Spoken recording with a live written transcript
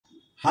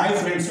Hi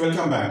friends,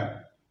 welcome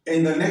back.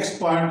 In the next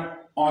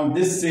part on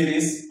this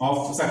series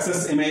of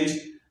Success Image,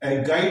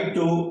 a guide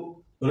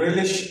to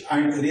relish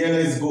and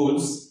realize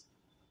goals,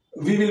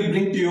 we will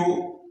bring to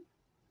you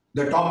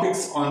the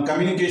topics on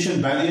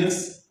communication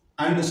barriers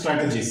and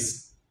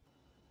strategies.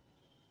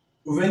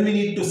 When we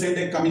need to send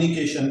a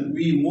communication,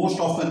 we most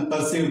often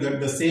perceive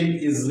that the same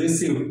is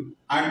received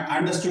and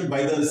understood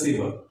by the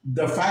receiver.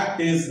 The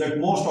fact is that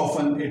most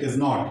often it is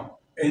not.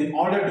 In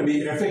order to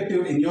be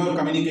effective in your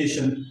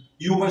communication,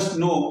 you must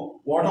know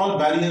what all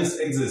barriers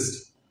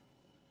exist.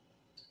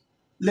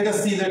 Let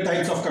us see the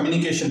types of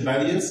communication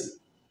barriers.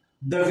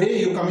 The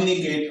way you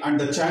communicate and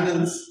the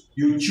channels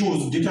you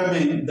choose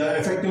determine the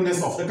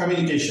effectiveness of the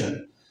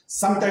communication.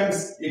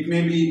 Sometimes it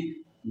may be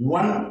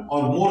one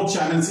or more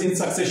channels in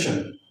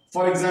succession.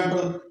 For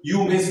example,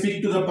 you may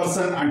speak to the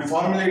person and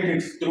formulate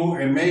it through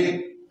a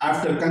mail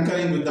after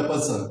concurring with the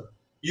person.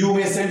 You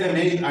may send a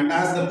mail and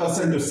ask the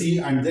person to see,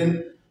 and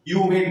then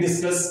you may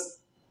discuss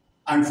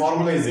and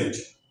formalize it.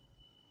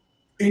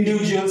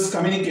 Individuals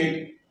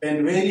communicate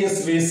in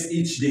various ways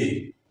each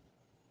day.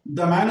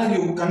 The manner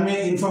you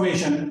convey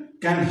information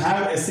can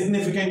have a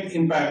significant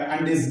impact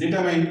and is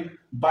determined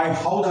by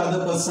how the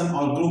other person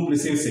or group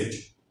receives it.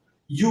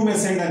 You may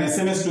send an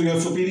SMS to your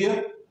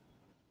superior,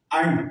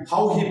 and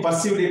how he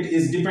perceived it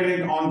is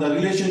dependent on the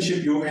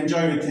relationship you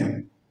enjoy with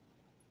him.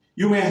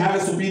 You may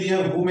have a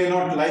superior who may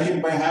not like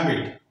it by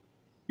habit.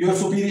 Your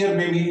superior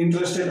may be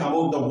interested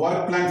about the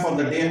work plan for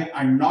the day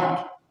and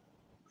not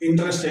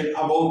interested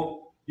about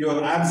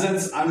your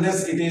absence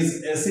unless it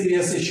is a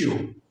serious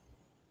issue.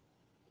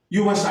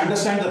 You must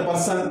understand the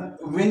person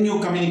when you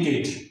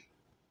communicate.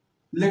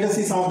 Let us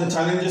see some of the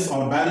challenges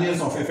or barriers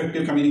of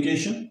effective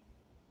communication.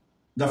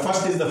 The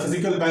first is the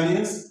physical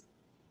barriers.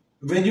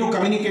 When you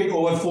communicate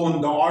over phone,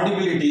 the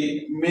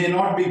audibility may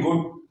not be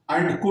good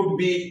and could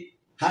be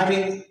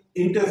having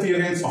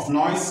interference of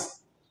noise.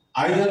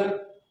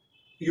 Either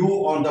you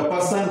or the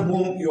person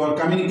whom you are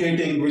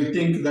communicating will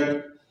think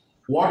that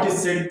what is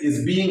said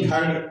is being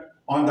heard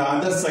on the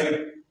other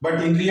side,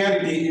 but in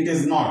reality it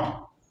is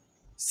not.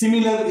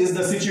 Similar is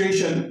the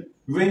situation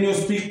when you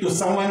speak to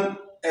someone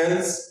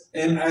else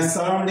in a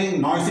surrounding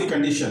noisy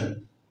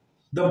condition.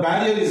 The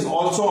barrier is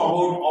also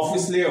about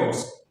office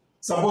layouts.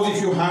 Suppose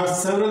if you have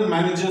several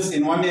managers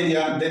in one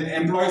area, then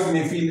employees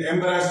may feel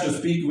embarrassed to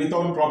speak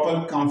without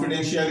proper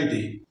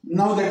confidentiality.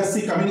 Now let us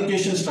see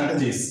communication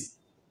strategies.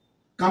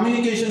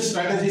 Communication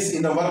strategies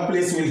in the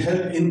workplace will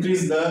help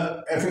increase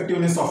the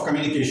effectiveness of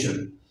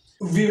communication.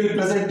 We will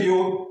present to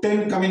you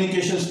 10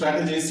 communication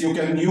strategies you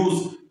can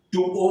use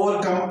to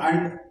overcome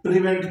and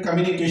prevent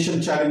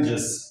communication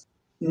challenges.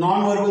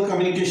 Non-verbal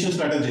communication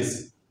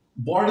strategies.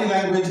 Body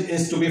language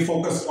is to be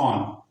focused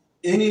on.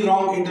 Any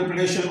wrong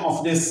interpretation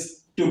of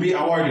this to be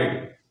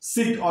avoided.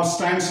 Sit or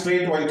stand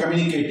straight while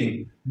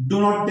communicating. Do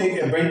not take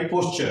a bent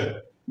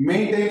posture.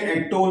 Maintain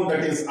a tone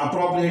that is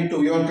appropriate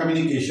to your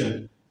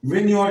communication.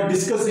 When you are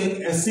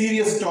discussing a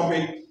serious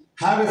topic,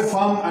 have a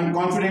firm and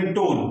confident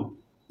tone.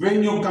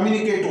 When you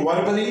communicate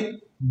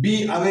verbally,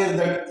 be aware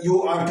that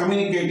you are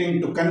communicating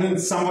to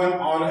convince someone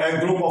or a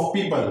group of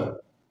people.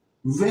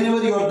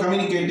 Whenever you are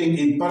communicating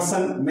in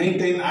person,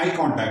 maintain eye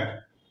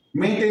contact.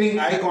 Maintaining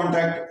eye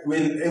contact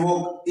will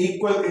evoke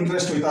equal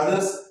interest with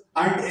others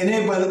and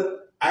enable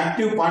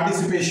active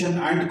participation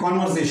and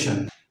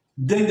conversation.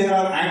 Then there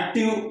are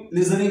active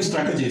listening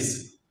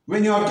strategies.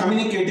 When you are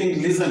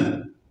communicating,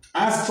 listen.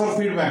 Ask for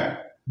feedback.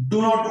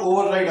 Do not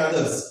override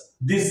others.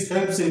 This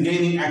helps in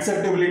gaining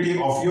acceptability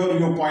of your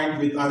viewpoint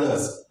with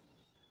others.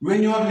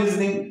 When you are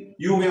listening,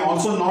 you may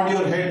also nod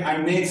your head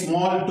and make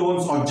small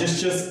tones or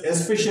gestures,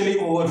 especially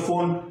over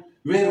phone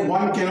where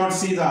one cannot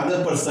see the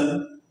other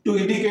person, to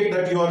indicate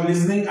that you are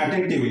listening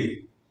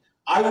attentively.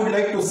 I would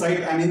like to cite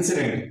an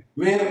incident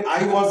where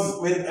I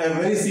was with a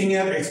very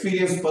senior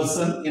experienced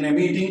person in a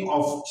meeting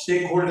of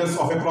stakeholders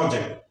of a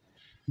project.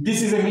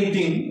 This is a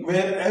meeting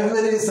where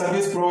every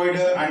service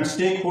provider and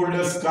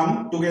stakeholders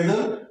come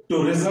together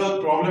to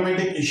resolve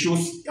problematic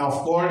issues of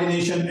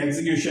coordination,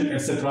 execution,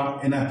 etc.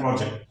 in a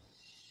project.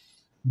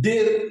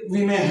 There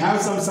we may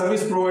have some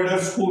service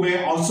providers who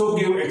may also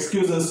give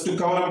excuses to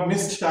cover up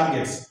missed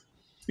targets.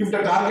 If the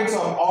targets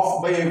are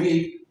off by a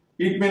week,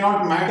 it may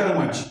not matter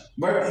much.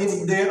 But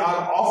if they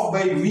are off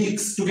by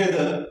weeks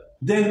together,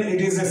 then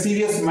it is a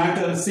serious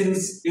matter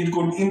since it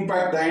could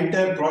impact the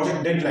entire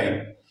project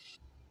deadline.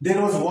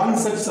 There was one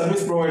such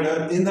service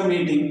provider in the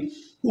meeting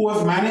who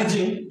was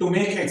managing to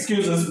make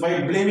excuses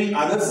by blaming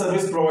other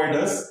service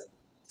providers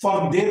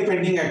for their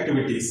pending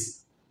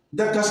activities.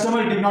 The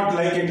customer did not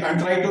like it and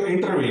tried to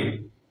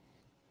intervene.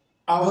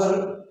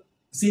 Our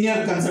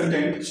senior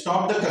consultant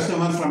stopped the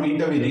customer from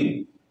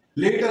intervening.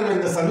 Later, when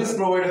the service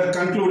provider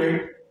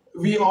concluded,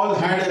 we all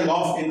had a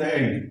laugh in the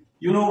end.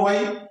 You know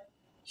why?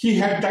 He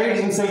had tied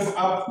himself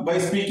up by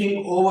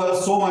speaking over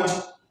so much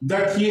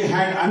that he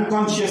had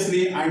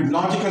unconsciously and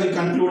logically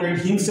concluded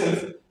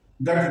himself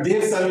that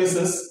their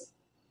services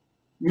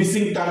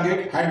missing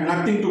target had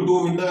nothing to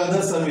do with the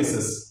other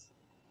services.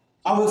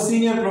 Our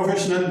senior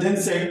professional then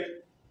said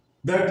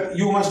that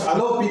you must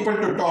allow people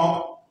to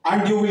talk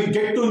and you will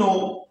get to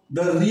know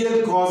the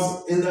real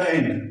cause in the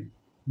end.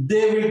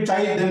 They will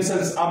tie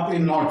themselves up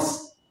in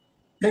knots.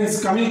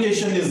 Hence,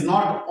 communication is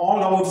not all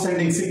about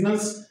sending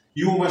signals.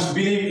 You must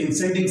believe in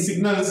sending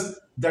signals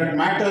that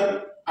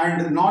matter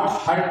and not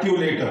hurt you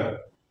later.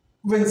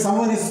 When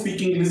someone is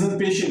speaking, listen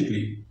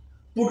patiently.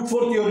 Put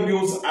forth your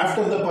views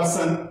after the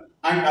person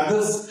and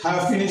others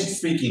have finished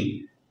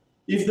speaking.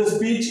 If the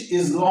speech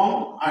is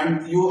long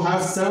and you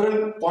have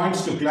several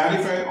points to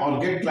clarify or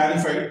get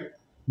clarified,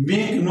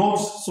 make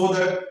notes so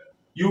that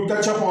you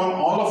touch upon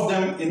all of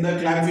them in the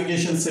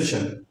clarification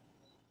session.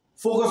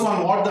 Focus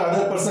on what the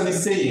other person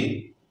is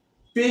saying.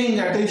 Paying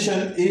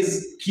attention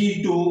is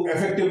key to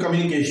effective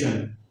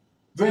communication.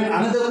 When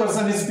another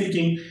person is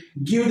speaking,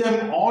 give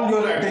them all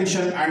your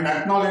attention and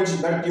acknowledge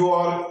that you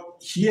are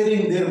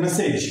hearing their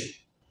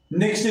message.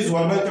 Next is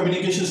verbal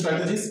communication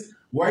strategies.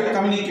 While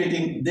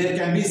communicating, there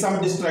can be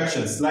some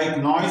distractions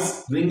like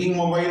noise, ringing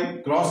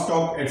mobile,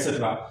 crosstalk,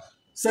 etc.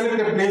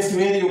 Select a place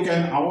where you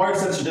can avoid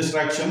such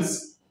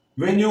distractions.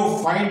 When you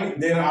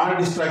find there are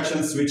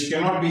distractions which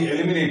cannot be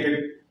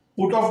eliminated,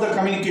 put off the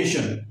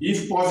communication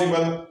if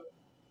possible,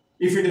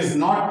 if it is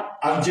not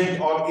urgent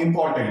or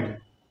important.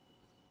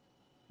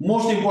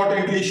 Most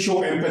importantly,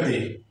 show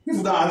empathy.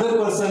 If the other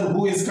person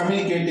who is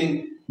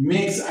communicating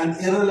makes an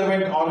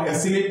irrelevant or a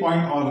silly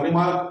point or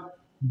remark,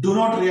 do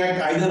not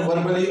react either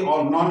verbally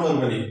or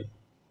non-verbally.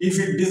 If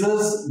it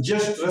deserves,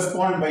 just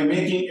respond by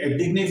making a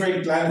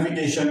dignified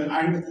clarification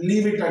and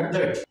leave it at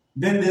that.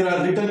 Then there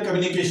are written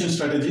communication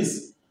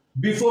strategies.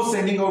 Before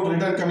sending out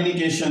written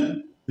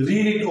communication,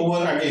 read it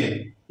over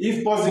again.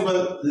 If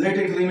possible, let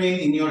it remain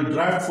in your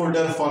draft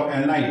folder for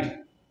a night.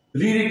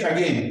 Read it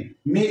again,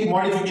 make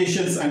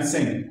modifications and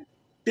send.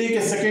 Take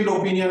a second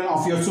opinion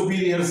of your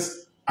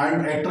superiors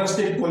and a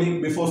trusted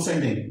colleague before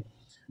sending.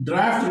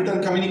 Draft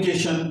written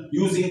communication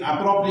using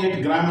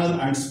appropriate grammar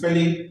and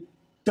spelling.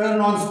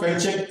 Turn on spell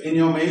check in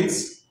your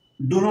mails.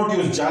 Do not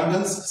use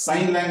jargons,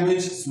 sign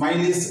language,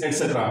 smileys,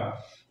 etc.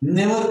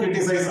 Never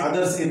criticize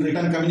others in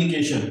written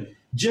communication.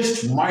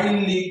 Just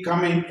mildly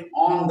comment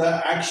on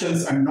the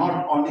actions and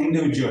not on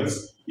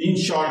individuals. In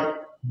short,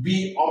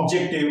 be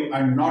objective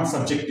and not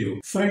subjective.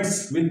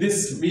 Friends, with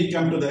this we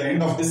come to the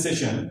end of this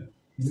session.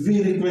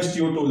 We request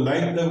you to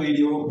like the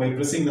video by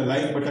pressing the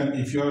like button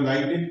if you have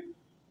liked it,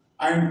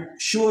 and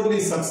surely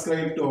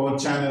subscribe to our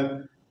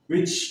channel,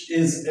 which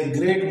is a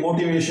great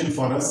motivation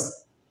for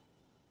us.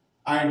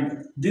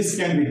 And this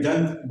can be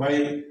done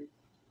by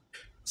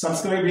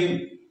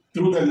subscribing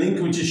through the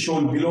link which is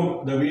shown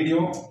below the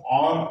video,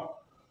 or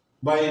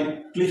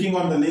by clicking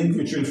on the link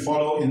which will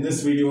follow in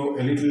this video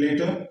a little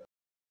later.